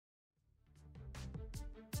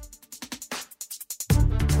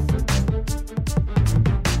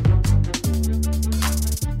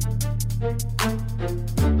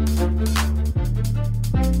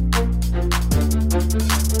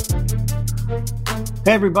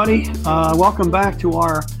Hey, everybody. Welcome back to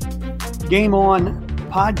our GameOn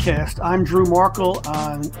podcast. I'm Drew Markol.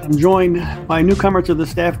 I'm joined by a newcomer to the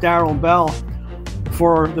staff, Daryl Bell,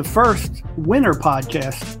 for the first winter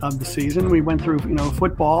podcast of the season. We went through,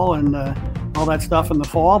 football and all that stuff in the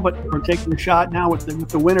fall, but we're taking a shot now with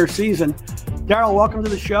the winter season. Daryl, welcome to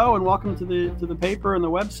the show and welcome to the paper and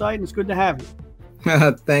the website. And it's good to have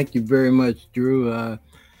you. Thank you very much, Drew.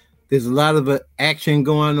 There's a lot of action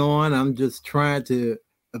going on. I'm just trying to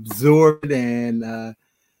absorb it and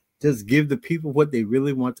just give the people what they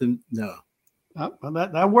really want to know. Well,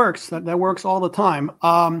 that works. That works all the time.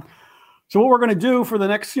 So what we're going to do for the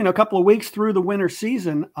next couple of weeks through the winter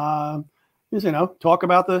season is talk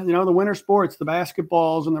about the winter sports, the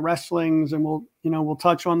basketballs and the wrestlings, and we'll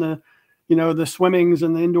touch on the swimmings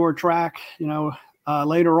and the indoor track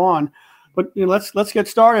later on. But let's get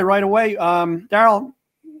started right away. Daryl,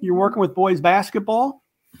 you're working with boys basketball.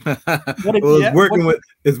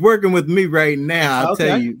 It's working with me right now. I'll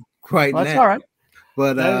tell you now. That's all right.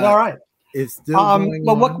 But that's all right. It's still going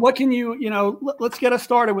on. What can you let's get us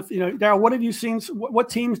started with Daryl. What have you seen? What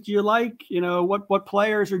teams do you like? What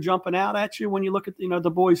players are jumping out at you when you look at the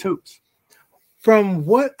boys hoops? From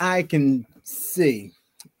what I can see,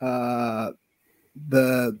 the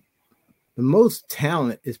most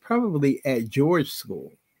talent is probably at George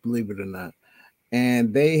School, believe it or not.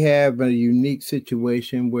 And they have a unique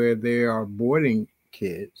situation where they are boarding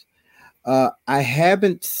kids. I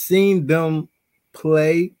haven't seen them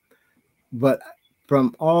play, but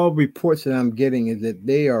from all reports that I'm getting is that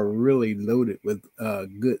they are really loaded with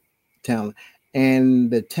good talent.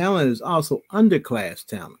 And the talent is also underclass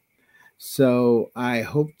talent. So I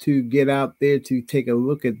hope to get out there to take a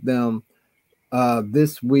look at them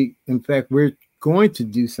this week. In fact, we're going to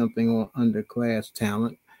do something on underclass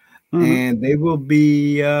talent. Mm-hmm. And they will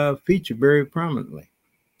be featured very prominently.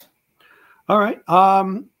 All right.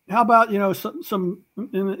 How about some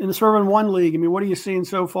in the Suburban One League? I mean, what are you seeing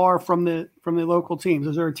so far from the local teams?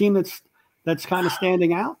 Is there a team that's kind of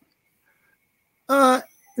standing out? The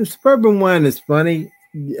Suburban One is funny.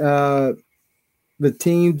 The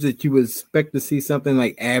teams that you would expect to see something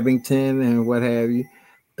like Abington and what have you,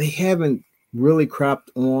 they haven't really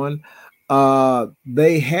cropped on.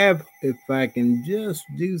 They have, if I can just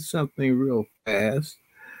do something real fast,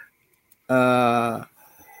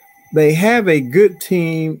 they have a good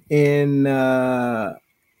team in, let's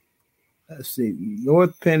see,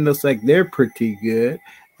 North Penn looks like they're pretty good.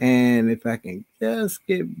 And if I can just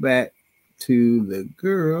get back to the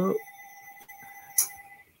girl.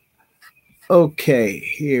 Okay,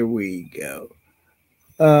 here we go.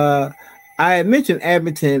 I had mentioned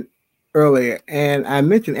Abington earlier, and I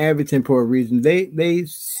mentioned Abington for a reason. They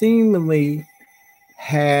seemingly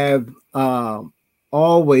have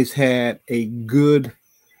always had a good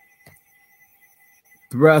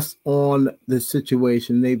thrust on the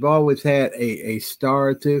situation. They've always had a star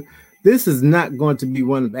or two. This is not going to be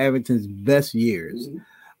one of Abington's best years.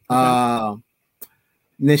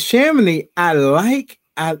 Neshaminy, I like.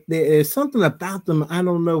 There's something about them. I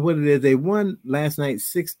don't know what it is. They won last night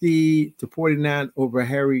 60-49 over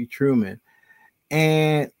Harry Truman.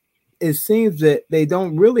 And it seems that they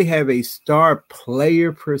don't really have a star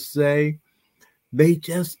player per se. They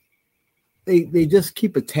just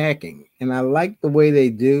keep attacking. And I like the way they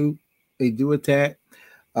do attack.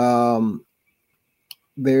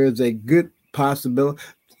 There's a good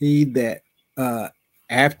possibility that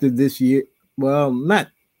after this year, well, not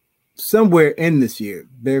somewhere in this year,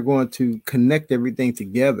 they're going to connect everything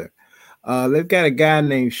together. They've got a guy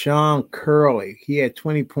named Sean Curley. He had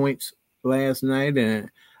 20 points last night, and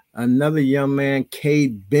another young man,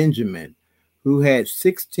 Cade Benjamin, who had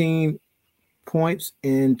 16 points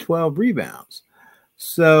and 12 rebounds.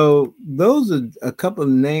 So those are a couple of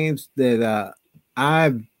names that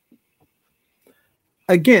I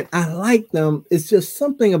like them. It's just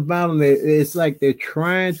something about them. It's like they're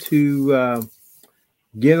trying to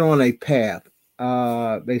get on a path.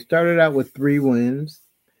 They started out with 3 wins,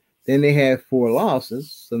 then they had 4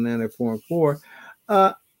 losses, so now they're 4-4.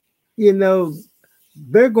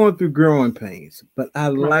 They're going through growing pains, but I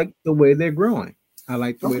like the way they're growing.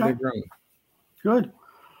 Way they're growing. Good.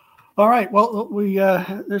 All right. Well, we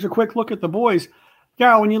there's a quick look at the boys.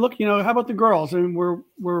 Daryl, when you look, how about the girls? I mean,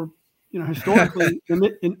 we're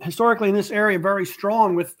historically in this area very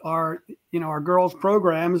strong with our our girls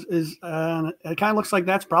programs. It kind of looks like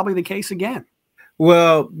that's probably the case again.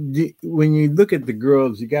 Well, when you look at the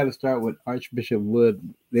girls, you got to start with Archbishop Wood.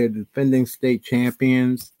 They're defending state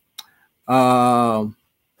champions. They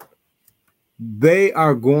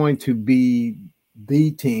are going to be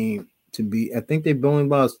the team to be. I think they've only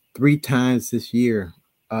lost 3 times this year.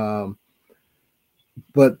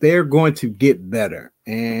 but they're going to get better.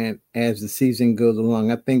 And as the season goes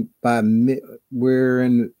along, I think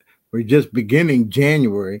we're just beginning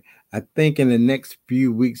January. I think in the next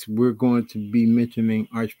few weeks, we're going to be mentioning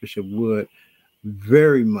Archbishop Wood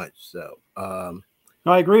very much so.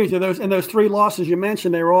 I agree with you. Those 3 losses you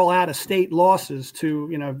mentioned, they were all out-of-state losses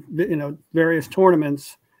to, various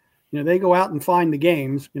tournaments. They go out and find the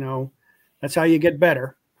games. That's how you get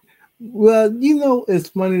better. Well, it's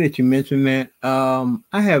funny that you mentioned that.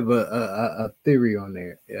 I have a theory on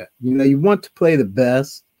there. Yeah. You want to play the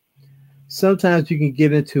best. Sometimes you can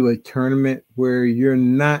get into a tournament where you're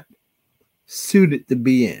not suited to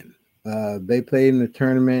be in. They played in the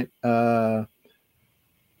tournament. I'm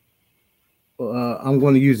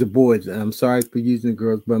going to use the boys. I'm sorry for using the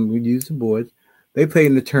girls, but I'm going to use the boys. They played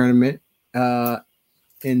in the tournament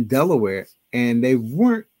in Delaware, and they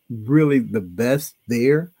weren't really the best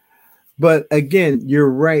there. But again,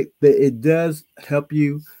 you're right that it does help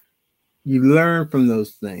you. You learn from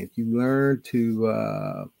those things. You learn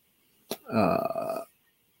to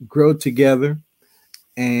grow together,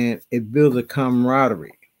 and it builds a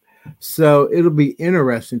camaraderie. So it'll be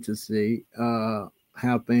interesting to see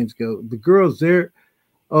how things go. The girls there,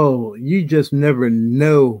 you just never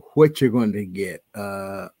know what you're going to get.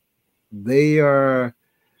 They are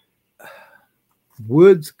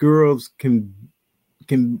Woods girls can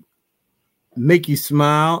make you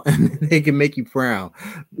smile and they can make you frown,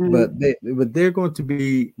 but they're going to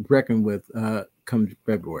be reckoned with come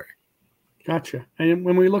February. Gotcha. And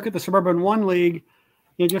when we look at the Suburban One League,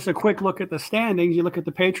 just a quick look at the standings. You look at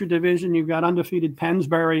the Patriot Division. You've got undefeated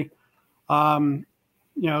Pennsbury, led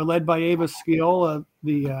by Ava Sciola,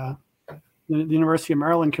 the University of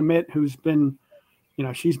Maryland commit, who's been,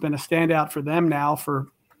 she's been a standout for them now for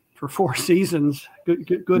 4 seasons.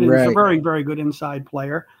 Good, right. A very, very good inside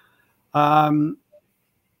player. Souderton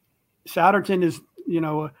is,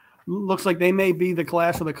 looks like they may be the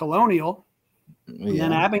class of the Colonial. Yeah. And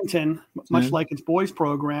then Abington, much like its boys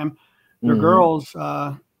program, their girls,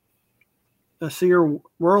 Cire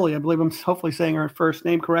Worley, I believe I'm hopefully saying her first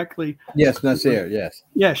name correctly. Yes, Cire, yes.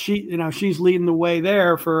 Yeah, she's leading the way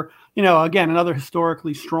there for, again, another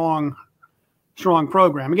historically strong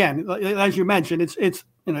program. Again, as you mentioned, it's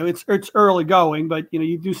early going, but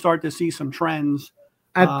you do start to see some trends.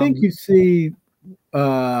 I think you see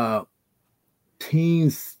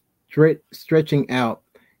teams stretching out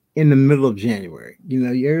in the middle of January.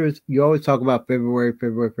 You always talk about February.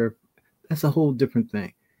 That's a whole different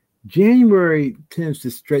thing. January tends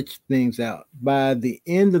to stretch things out. By the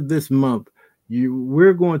end of this month,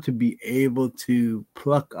 we're going to be able to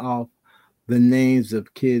pluck off the names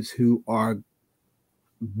of kids who are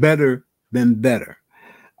better than better.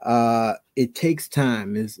 It takes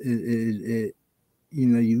time. You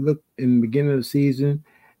look in the beginning of the season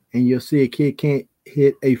and you'll see a kid can't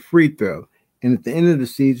hit a free throw. And at the end of the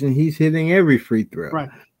season, he's hitting every free throw. Right.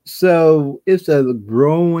 So it's a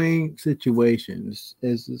growing situation.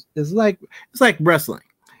 It's like wrestling.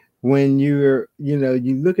 When you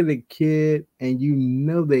look at a kid and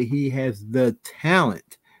that he has the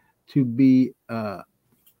talent to be a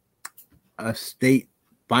state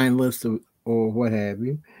finalist or what have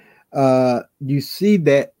you. You see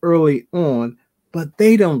that early on, but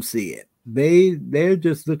they don't see it. They're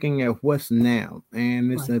just looking at what's now,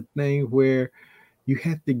 and it's a thing where you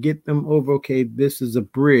have to get them over. Okay, this is a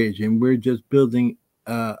bridge, and we're just building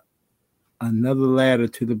another ladder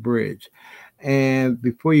to the bridge, and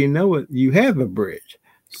before you know it, you have a bridge.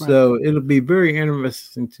 Right. So it'll be very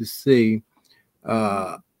interesting to see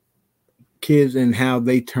kids and how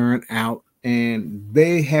they turn out, and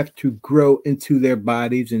they have to grow into their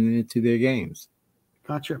bodies and into their games.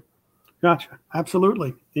 Gotcha.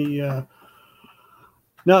 Absolutely.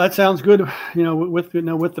 No, that sounds good. With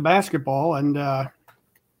the basketball, and I'm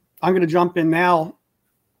going to jump in now.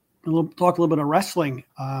 Talk a little bit of wrestling.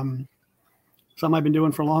 Something I've been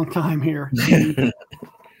doing for a long time here.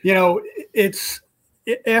 It's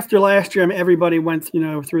after last year. Everybody went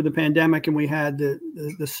through the pandemic, and we had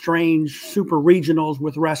the strange super regionals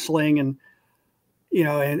with wrestling, and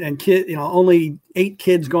and kid, only 8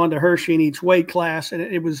 kids going to Hershey in each weight class, and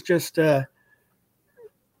it was just a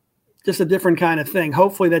different kind of thing.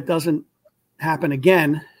 Hopefully that doesn't happen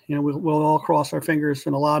again. We'll all cross our fingers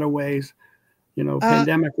in a lot of ways,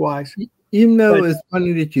 pandemic wise. It's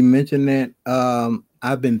funny that you mentioned that.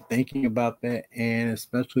 I've been thinking about that, and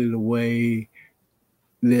especially the way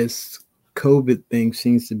this COVID thing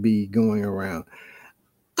seems to be going around.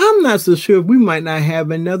 I'm not so sure if we might not have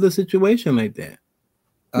another situation like that.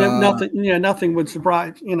 Nothing would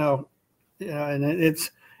surprise, and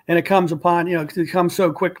it comes upon, because it comes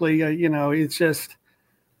so quickly, it's just,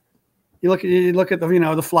 you look at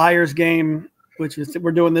the Flyers game, which is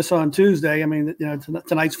we're doing this on Tuesday. I mean,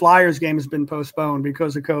 tonight's Flyers game has been postponed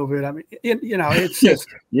because of COVID. I mean, it's just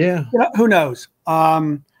who knows.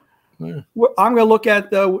 I'm going to look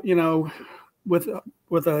at with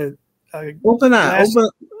a open eye,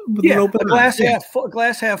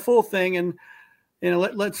 glass half full thing, and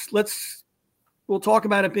we'll talk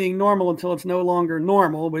about it being normal until it's no longer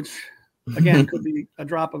normal, which again could be a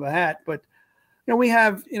drop of a hat. But we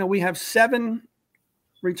have 7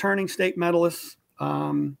 returning state medalists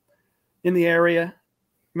in the area.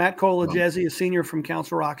 Matt Colajezzi, a senior from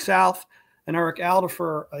Council Rock South, and Eric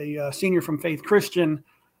Alderfer, a senior from Faith Christian,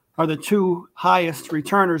 are the 2 highest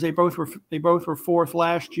returners. They both were 4th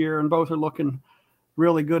last year, and both are looking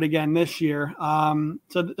really good again this year.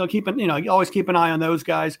 So they'll always keep an eye on those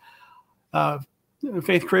guys.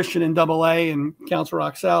 Faith Christian in AA and Council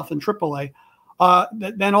Rock South in AAA.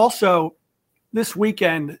 Then also this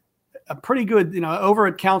weekend, a pretty good, over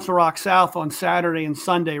at Council Rock South on Saturday and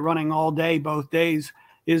Sunday, running all day, both days,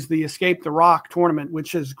 is the Escape the Rock tournament,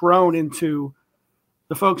 which has grown into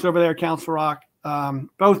the folks over there at Council Rock.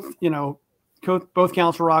 Both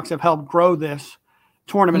Council Rocks have helped grow this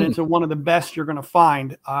tournament into one of the best you're going to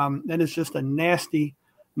find. That is just a nasty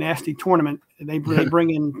tournament. They bring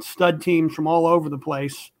in stud teams from all over the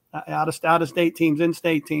place, out of state teams,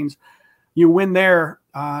 in-state teams. You win there,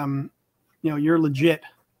 you're legit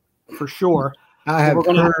for sure. I have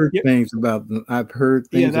heard things about them. I've heard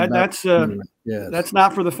things about that's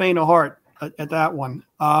not for the faint of heart at that one.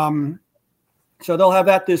 So they'll have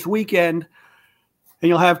that this weekend, and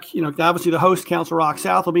you'll have, obviously the host Council Rock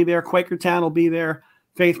South will be there. Quakertown will be there.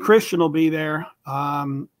 Faith Christian will be there.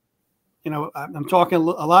 I'm talking a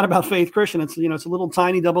lot about Faith Christian. It's, it's a little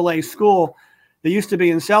tiny AA school. They used to be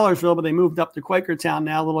in Sellersville, but they moved up to Quakertown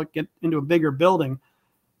now. They'll get into a bigger building,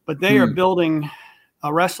 but they are building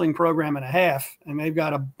a wrestling program and a half, and they've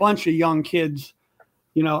got a bunch of young kids.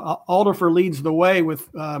 Alderfer leads the way with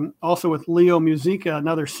also with Leo Musica,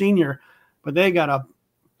 another senior, but they got a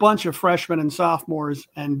bunch of freshmen and sophomores,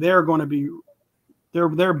 and they're going to be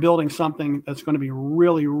they're building something that's going to be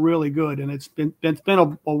really, really good. And it's been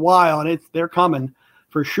a while, and they're coming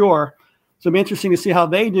for sure. So it'll be interesting to see how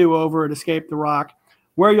they do over at Escape the Rock,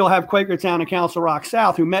 where you'll have Quakertown and Council Rock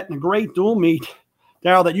South, who met in a great dual meet,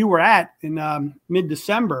 Daryl, that you were at in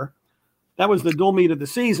mid-December. That was the dual meet of the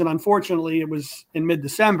season. Unfortunately, it was in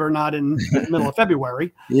mid-December, not in the middle of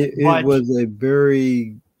February. It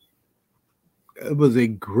was a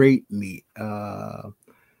great meet.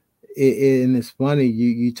 And it's funny,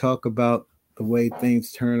 you talk about the way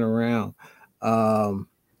things turn around.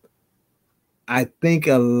 I think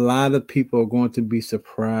a lot of people are going to be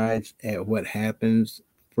surprised at what happens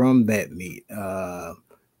from that meet.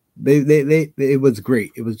 It was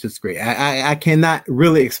great. It was just great. I cannot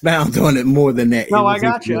really expound on it more than that. No, I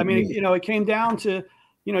got you. I mean, it came down to,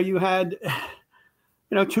 you had,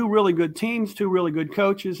 two really good teams, two really good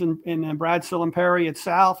coaches, and Brad Sillimperi at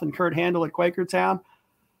South and Kurt Handel at Quakertown.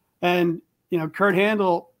 And, Kurt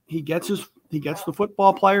Handel, he gets the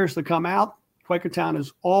football players to come out. Quakertown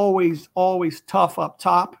is always tough up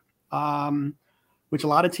top, which a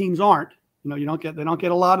lot of teams aren't. They don't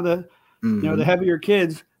get a lot of the, the heavier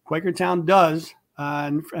kids. Quakertown does,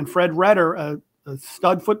 and Fred Retter, a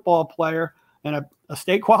stud football player and a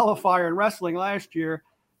state qualifier in wrestling last year,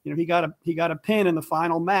 he got a pin in the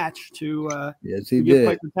final match to give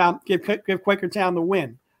Quakertown the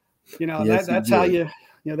win. That's how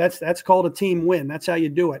that's called a team win. That's how you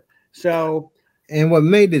do it. So, and what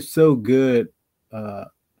made it so good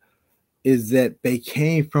is that they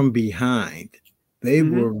came from behind. They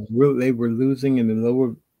were losing in the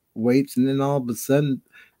lower weights, and then all of a sudden,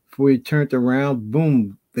 before he turned around,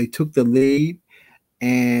 boom, they took the lead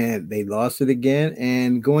and they lost it again.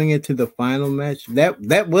 And going into the final match, that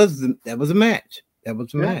was a match. That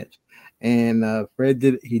was a match. And Fred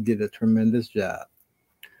did a tremendous job.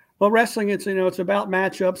 Well, wrestling, it's about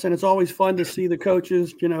matchups, and it's always fun to see the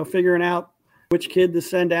coaches, figuring out which kid to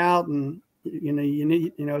send out, and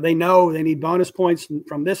they know they need bonus points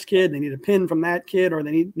from this kid, they need a pin from that kid, or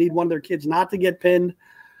they need one of their kids not to get pinned.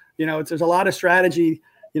 There's a lot of strategy,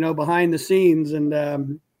 behind the scenes, and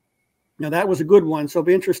that was a good one. So it'll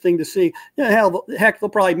be interesting to see. Heck, they'll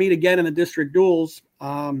probably meet again in the district duels.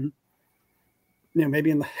 Maybe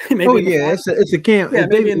in the it's a camp. Yeah,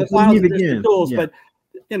 maybe in the finals of district duels, but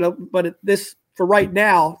this for right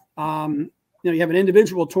now. You have an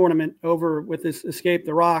individual tournament over with this Escape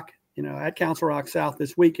the Rock, at Council Rock South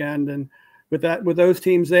this weekend, and with those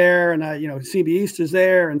teams there, and CB East is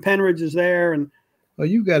there, and Penridge is there, and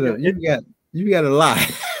you got a lot.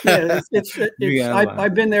 Yeah,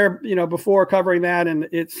 I've been there, before covering that, and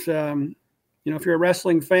it's, if you're a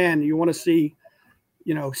wrestling fan, you want to see,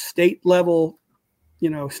 state level,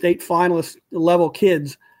 state finalist level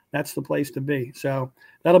kids. That's the place to be. So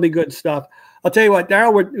that'll be good stuff. I'll tell you what,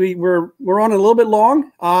 Daryl, we're on a little bit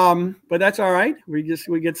long, but that's all right. We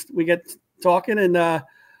get talking, and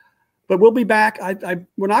but we'll be back.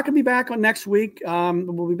 We're not going to be back on next week.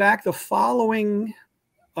 We'll be back the following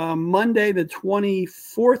Monday, the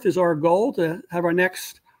 24th, is our goal to have our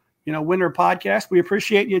next winter podcast. We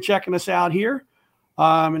appreciate you checking us out here.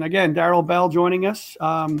 And again, Daryl Bell joining us,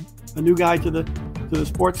 a new guy to the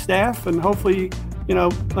sports staff, and hopefully,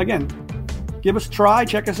 again, give us a try,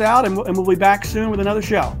 check us out, and we'll be back soon with another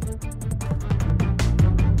show.